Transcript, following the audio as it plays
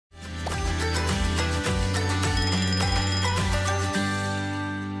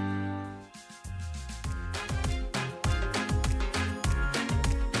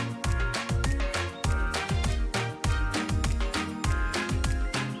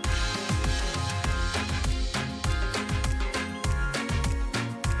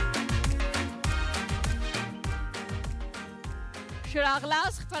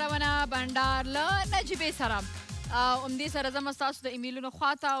شراغلاس خبرونه بندار له نجیبه سره اومدې سره زما ستاسو د ایمیلونو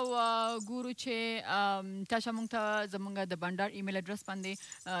خواته او ګورو چې تاسو موږ ته زموږ د بندار ایمیل اډرس باندې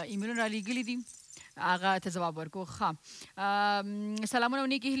ایمیلونه رالیږلي دي هغه ته جواب ورکو ښه سلامونه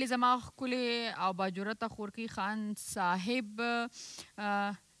ونیکې هیلې زما ښکلې او باجرته خورکي خان صاحب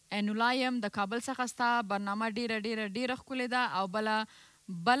انولایم د کابل څخه ستا برنامه ډیره ډیره ډیره ښکلې ده او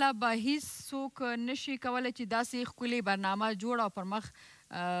بله به هیڅوک نشي کولی چې داسې ښکلې برنامه جوړ او پر مخ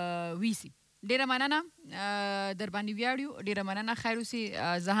ویسي ډیره مننه در باندې ویاړو ډیره مننه خیر اوسي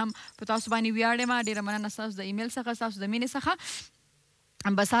زه هم په تاسو باندې ویاړم ډیره مننه ستاسو د ایمیل څخه ستاسو د مینې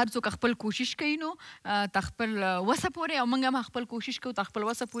څخه بس هر څوک خپل کوشش کوي نو خپل وسه پورې او موږ هم خپل کوشش کوو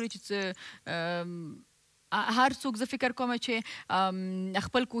خپل وسه پورې چې هر څوک زه فکر کوم چې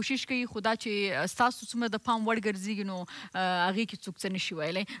خپل کوشش کوي خدا چې ستاسو څومره د پام وړ ګرځېږي نو هغې کې څوک څه نشي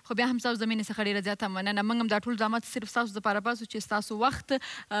ویلی خو بیا هم ستاسو د مینې څخه ډېره زیاته مننه موږ هم دا ټول زحمت صرف ستاسو دپاره باسو چې ستاسو وخت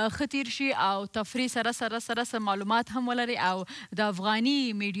ښه تېر شي او تفریح سره څه معلومات هم ولري او د افغاني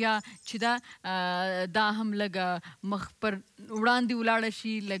میډیا چې دا هم لږ مخ پر وړاندې ولاړه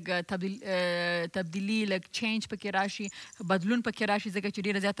شي لږ تبدیلي لږ چینج پکې راشي بدلون پکې راشي ځکه چې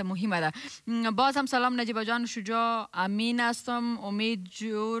ډېره زیاته مهمه ده باز هم سلام نجیبه جان شجاع امین هستم امید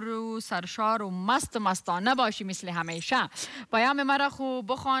جور و سرشار و مستانه باشی مثل همیشه پیام مرا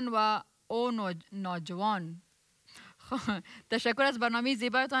خوب بخوان و او ناجوان تشکر از برنامه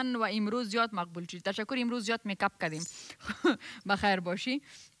زیبایتان و امروز زیاد مقبول شد تشکر امروز زیاد میکاپ کردیم بخیر باشی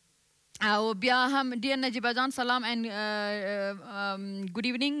او بیا هم دیر نجیبه جان سلام and good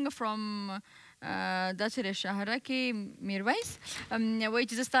evening from داسې شهره کې میرویس وایي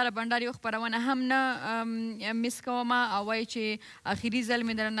چې زه ستا له بندار یو خپرونه هم نه میس کوم او وایي چې اخري ځل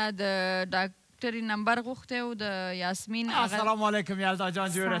مې درنه د ډاکټري نمبر غوښتی و د یاسمین السلام علیکم یلدا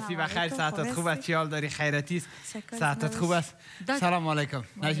جان جو رسی و خیر ساعتت خوب است چی حال داری خیرتی است ساعتت خوب است سلام علیکم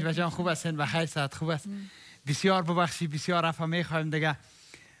نجیبه جان خوب هستین و خیر ساعت خوب است بسیار ببخشی بسیار عفو میخوایم دیگه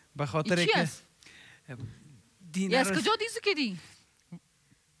به خاطر که از کجا دیزو کردی؟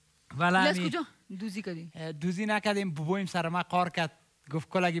 از کجا دوزی کردی؟ دوزی نکردیم بابایم سر ما قار کرد گفت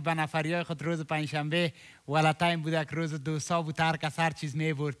کلگی به نفری های خود روز پنجشنبه ولتایم بود که روز دوستا بود هر کس هر چیز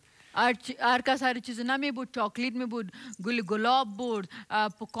می برد هر کس هر چیز نمی بود چاکلیت می بود گل گلاب برد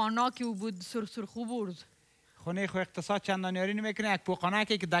پوکاناکی بود سرخو برد خونه خو اقتصاد چندانیاری نمیکنه یک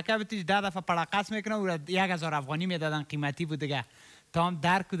پوکاناکی که دکه بتیش 10 دفعه پلاقص میکنه و 1000 افغانی میدادن قیمتی بود دیگه تا هم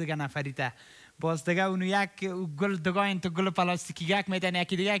درک دیگه نفری تا باز دیگه اونو یک گل دیگه این تو گل پلاستیکی یک میدن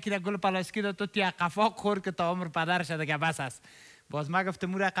یکی دیگه یکی گل پلاستیکی داد تو یک قفاق خور که تا عمر پدر شده دیگه بس است باز ما گفتم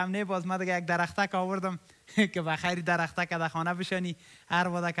مو رقم نه باز ما دیگه یک درختک آوردم که بخیر درختک در خانه بشانی هر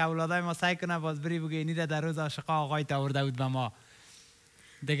وقت که اولادای ما سعی کنه باز بری بگی در روز عاشقان آقای تا آورده بود به ما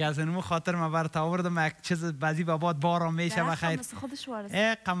دیگه از اونمو خاطر ما برات آوردم یک چیز بعضی بابات بارم میشه بخیر مثل خودش وارث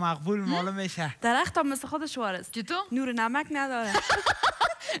اق مقبول معلوم میشه درخت هم مثل خودش وارث چطور نور نمک نداره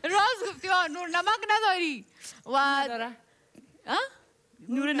راست گفتی نور نمک نداری و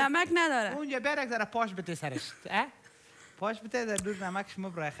نور نمک نداره اونجا برک ذره پاش بده سرش پاش بده در نور نمکش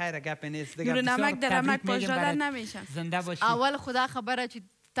مبرای خیر گپ نیست نور نمک در نمک پاش دادن نمیشه زنده باشی اول خدا خبره چې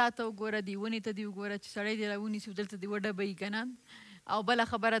تا ته وګوره دیونی ته دی وګوره چې سړی دی راونیسي دلته دی وډبوي کنه او بله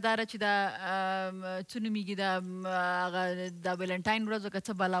خبره داره چې دا څه نومیږي د ولنټاین ورځ که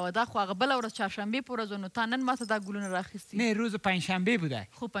څه بلا وه دا خو هغه بله ورځ چهارشنبې په ورځ نو تا نن ماته دا ګلونه راخیستي نه روز پنجشنبه بوده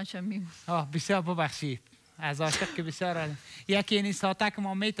خب پنجشنبه بسیار ببخشید از عاشق که بسیار یکی این ساعته که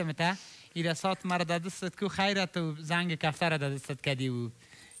ما میتمته ایره ساعت مرا در دستت که خیرت و زنگ کفتر در دستت کدی و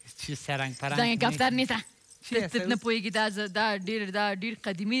چیز سرنگ پرنگ زنگ کفتر نیسته تت نه پوهیږي دا ډیر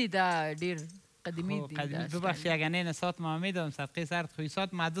قدیمی دا ډیر قدیمی دی ببخشی اگر نه ساعت ما میدم صدقه سرت خوی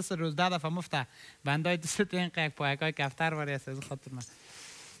ساعت مدرسه روز 10 دفعه مفته بندای دست این پایکای کفتر وری است از خاطر من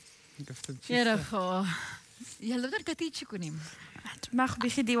گفتم چی یاره خو یلا در کتی چی کنیم ما خو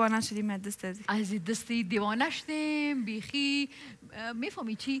بیخی دیوانه شدیم از دست از دستی دیوانه شدیم بیخی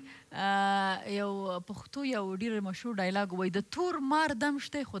میفهمی چی یو پښتو یو ډیر مشهور ډایلاګ وای د تور مار دم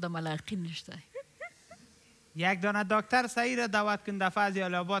شته خود ملاقات نشته یک دانه دکتر صحیح را دعوت کن دفعه از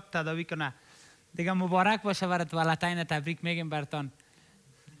آباد تداوی کنه دیگه مبارک باشه برات ولتاین تبریک میگیم برتان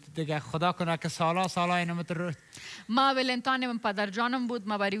دیگه خدا کنه که سالا اینم رو ما ولنتانم پدر جانم بود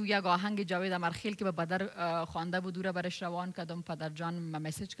ما برای یک آهنگ جاوید امرخیل که به پدر خوانده بود او را برش روان کردم پدر جان ما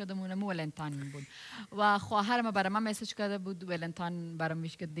مسیج کردم اونم ولنتان بود و خواهر ما برای ما مسیج کرده بود ولنتان برام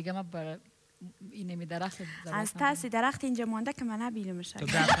میش کرد دیگه ما بر اینه می درخت از تاسی درخت اینجا مونده که من نبینمش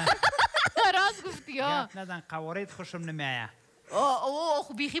راست گفتی ها نزن قوارید خوشم نمیایه اوه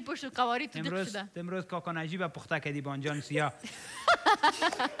خو بیخی پشت قوارید تو دق شده امروز کاکا نجیبه پخته کردی بانجان سیاه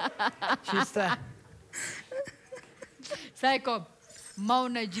چیسته سعی کن ما و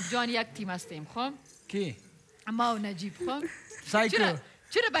نجیب جان یک تیم هستیم. خب کی؟ ما و نجیب. خب سایکو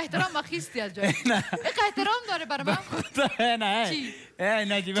چرا به احترام مخیستی از جای؟ نه احترام داره برای من. نه چی؟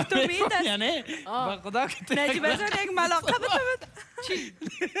 نجیبه تو میدست یعنی با خدا که نجیبه جان یک ملاقه بده. چی؟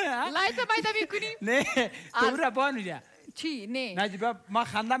 لایت بایده میکنی؟ نه تو را بانو چی؟ نه نجیبه ما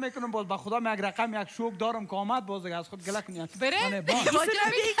خنده میکنم باز با خدا من یک رقم یک شوک دارم که آمد باز از خود گله کنی بره؟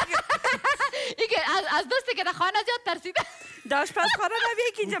 ایگه از دوستی که در خانه زیاد ترسیده داشت پس خانه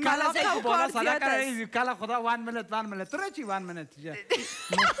نبیه که اینجا ملاقه و کار زیاد است. کلا خدا 1 منت تو را چی 1 منت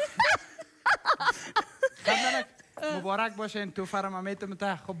مبارک باشه این توفه را من میتونم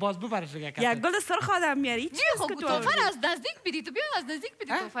تا خب باز ببرش دیگه یک گل سرخ آدم میاری چی است که تو توفه از نزدیک بیدی تو بیام از نزدیک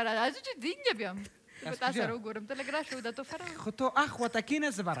بیدی توفه را از اونجا اینجا بیام تاسو رو ګورم ته لګرا شو د توفه را خو تو اخ وته کینه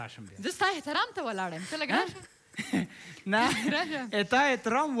زه براشم بیا زه ستا احترام ته ولاړم ته لګرا شو نه اتا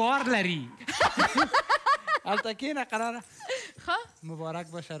احترام وار لري البته کینه قراره خب مبارک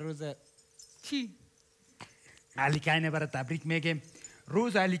باشه روز چی علیکاینه برای تبریک میگم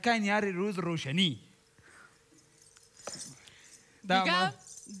روز علیکاین یاری روز روشنی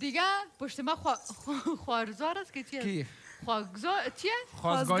دیگه پشت ما خوارزار است که چیه چیه؟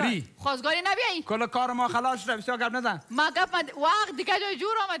 خوازگاری نبیایی کل کار ما خلاص شده بسیار گپ نزن ما گپ وقت دیگه جای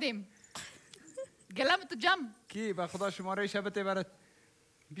جور آمدیم گلم تو جمع کی به خدا شماره شبته برات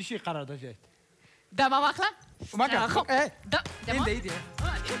بیشی قرار داشت دما واخلا اومد خب ایده